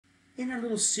in a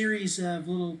little series of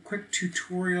little quick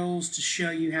tutorials to show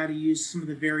you how to use some of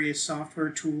the various software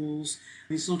tools.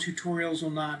 These little tutorials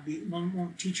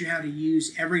won't teach you how to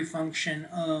use every function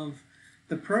of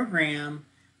the program,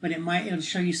 but it'll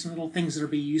show you some little things that will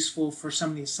be useful for some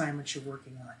of the assignments you're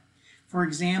working on. For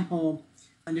example,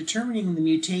 on determining the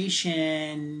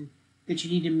mutation that you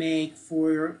need to make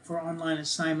for online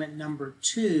assignment number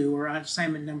 2 or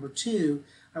assignment number 2,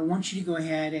 I want you to go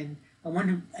ahead and I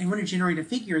want to generate a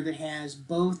figure that has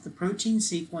both the protein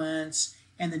sequence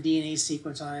and the DNA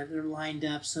sequence on it. They're lined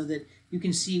up so that you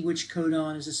can see which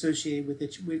codon is associated with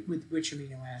which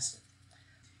amino acid.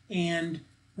 And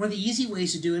one of the easy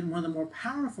ways to do it, and one of the more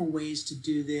powerful ways to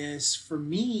do this for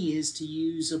me, is to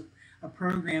use a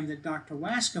program that Dr.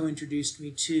 Wasco introduced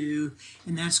me to,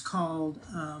 and that's called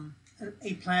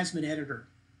a plasmid editor.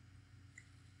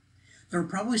 There are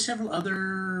probably several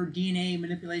other DNA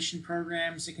manipulation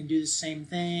programs that can do the same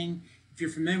thing. If you're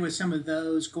familiar with some of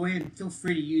those, go ahead and feel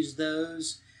free to use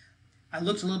those. I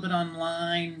looked a little bit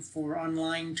online for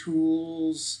online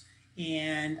tools,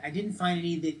 and I didn't find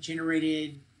any that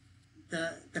generated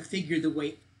the figure the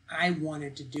way I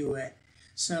wanted to do it.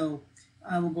 So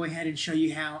I will go ahead and show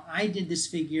you how I did this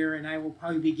figure, and I will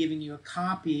probably be giving you a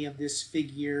copy of this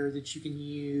figure that you can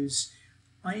use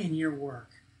in your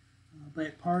work.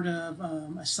 But part of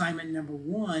assignment number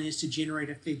 1 is to generate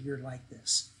a figure like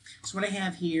this. So what I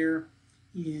have here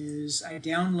is I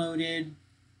downloaded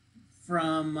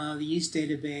from the yeast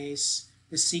database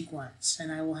the sequence,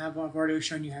 and I've already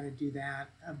shown you how to do that.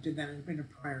 I did that in a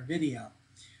prior video.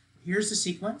 Here's the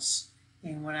sequence,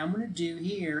 and what I'm going to do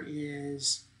here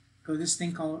is go to this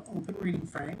thing called Open Reading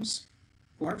Frames,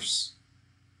 course,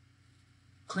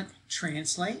 click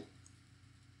Translate,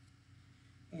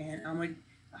 and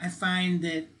I find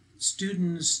that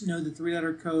students know the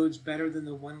 3-letter codes better than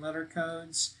the 1-letter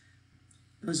codes.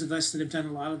 Those of us that have done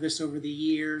a lot of this over the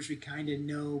years, we kind of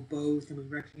know both and we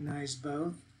recognize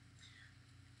both.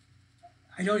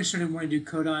 I don't necessarily want to do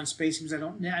codon spacing because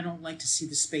I don't like to see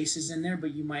the spaces in there,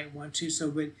 but you might want to. So,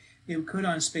 but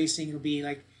codon spacing, it'll be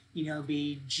like,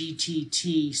 be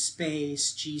GTT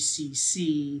space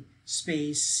GCC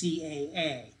space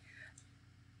CAA.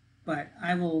 But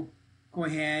I will go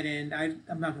ahead and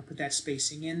I'm not going to put that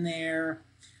spacing in there.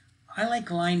 I like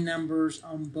line numbers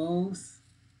on both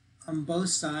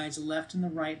sides, the left and the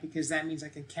right, because that means I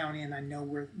can count in, I know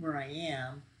where I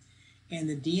am. And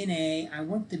the DNA, I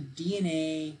want the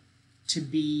DNA to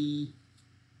be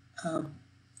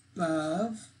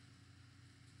above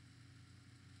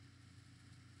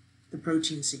the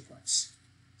protein sequence.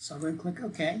 So I'm going to click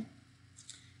OK.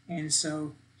 And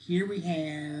so here we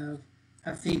have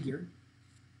a figure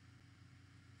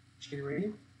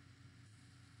generated.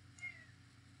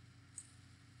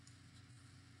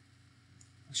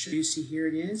 I'll show you. See, here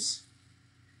it is.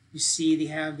 You see they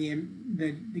have the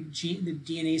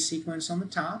DNA sequence on the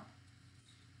top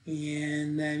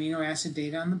and the amino acid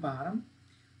data on the bottom.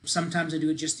 Sometimes I do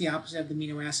it just the opposite of the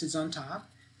amino acids on top.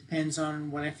 Depends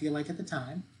on what I feel like at the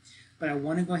time. But I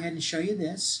want to go ahead and show you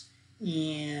this.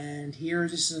 And here,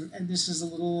 this is a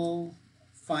little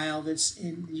file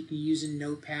you can use in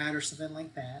Notepad or something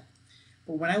like that.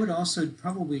 But what I would also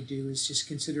probably do is just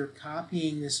consider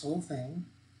copying this whole thing,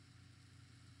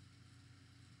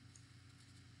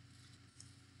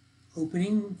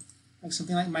 opening like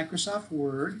something like Microsoft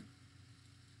Word,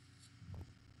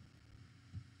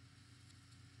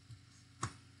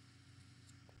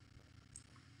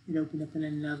 and open up in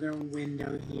another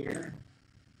window here.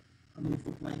 I'll move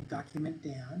the blank document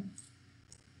down.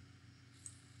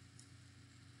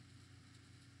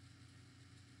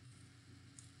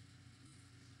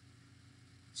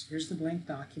 So here's the blank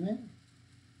document,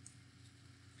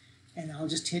 and I'll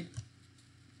just hit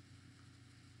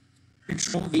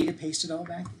Control V to paste it all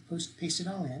back, paste it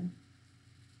all in.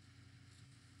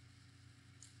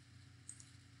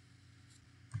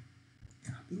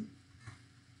 Copy.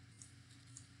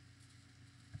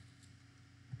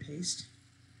 Paste.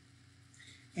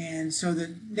 And so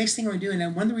the next thing I'm going to do,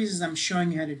 and one of the reasons I'm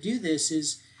showing you how to do this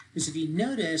is if you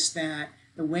notice that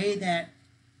the way that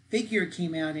figure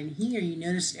came out in here, you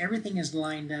notice everything is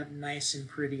lined up nice and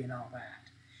pretty and all that.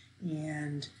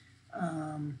 And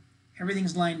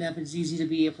everything's lined up, it's easy to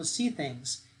be able to see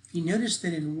things. If you notice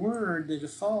that in Word, the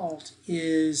default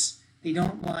is they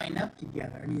don't line up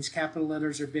together. And these capital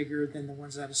letters are bigger than the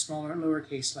ones that have smaller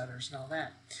lowercase letters and all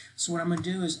that. So what I'm going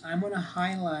to do is I'm going to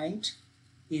highlight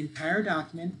the entire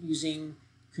document using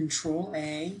Control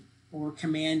A or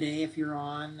Command A if you're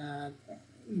on,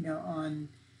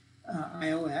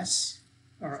 iOS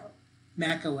or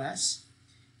Mac OS.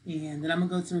 And then I'm going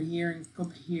to go through here and go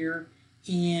up here,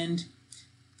 and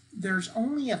there's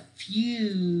only a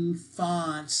few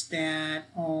fonts that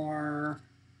are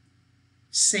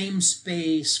same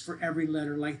space for every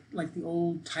letter, like the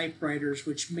old typewriters,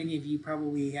 which many of you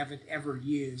probably haven't ever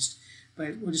used.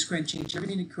 But we'll just go ahead and change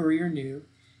everything to Courier New.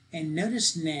 And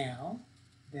notice now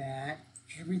that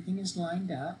everything is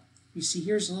lined up. You see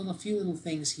here's a few little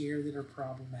things here that are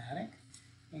problematic.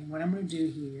 And what I'm going to do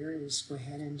here is go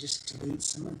ahead and just delete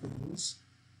some of these.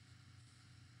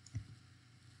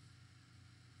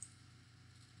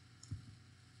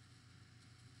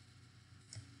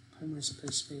 I'm going to put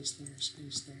a space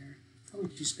there, probably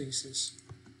 2 spaces.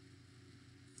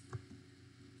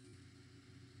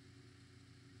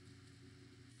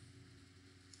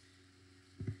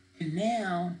 And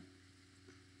now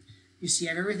you see I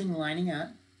have everything lining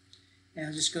up. And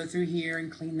I'll just go through here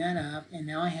and clean that up. And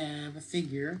now I have a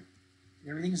figure.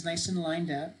 Everything's nice and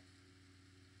lined up.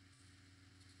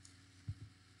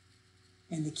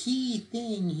 And the key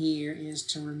thing here is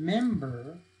to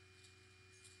remember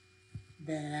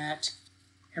that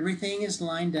everything is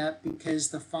lined up because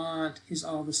the font is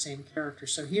all the same character.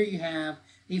 So here you have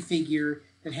a figure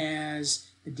that has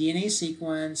the DNA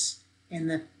sequence and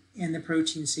the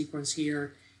protein sequence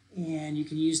here, and you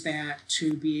can use that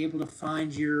to be able to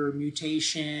find your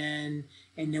mutation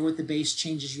and know what the base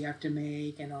changes you have to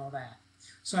make and all that.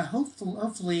 So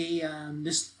hopefully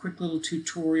this quick little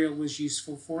tutorial was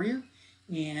useful for you,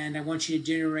 and I want you to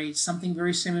generate something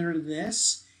very similar to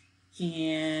this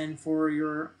and for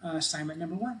your assignment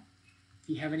number 1. If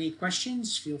you have any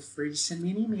questions, feel free to send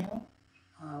me an email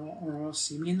or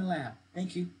see me in the lab.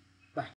 Thank you.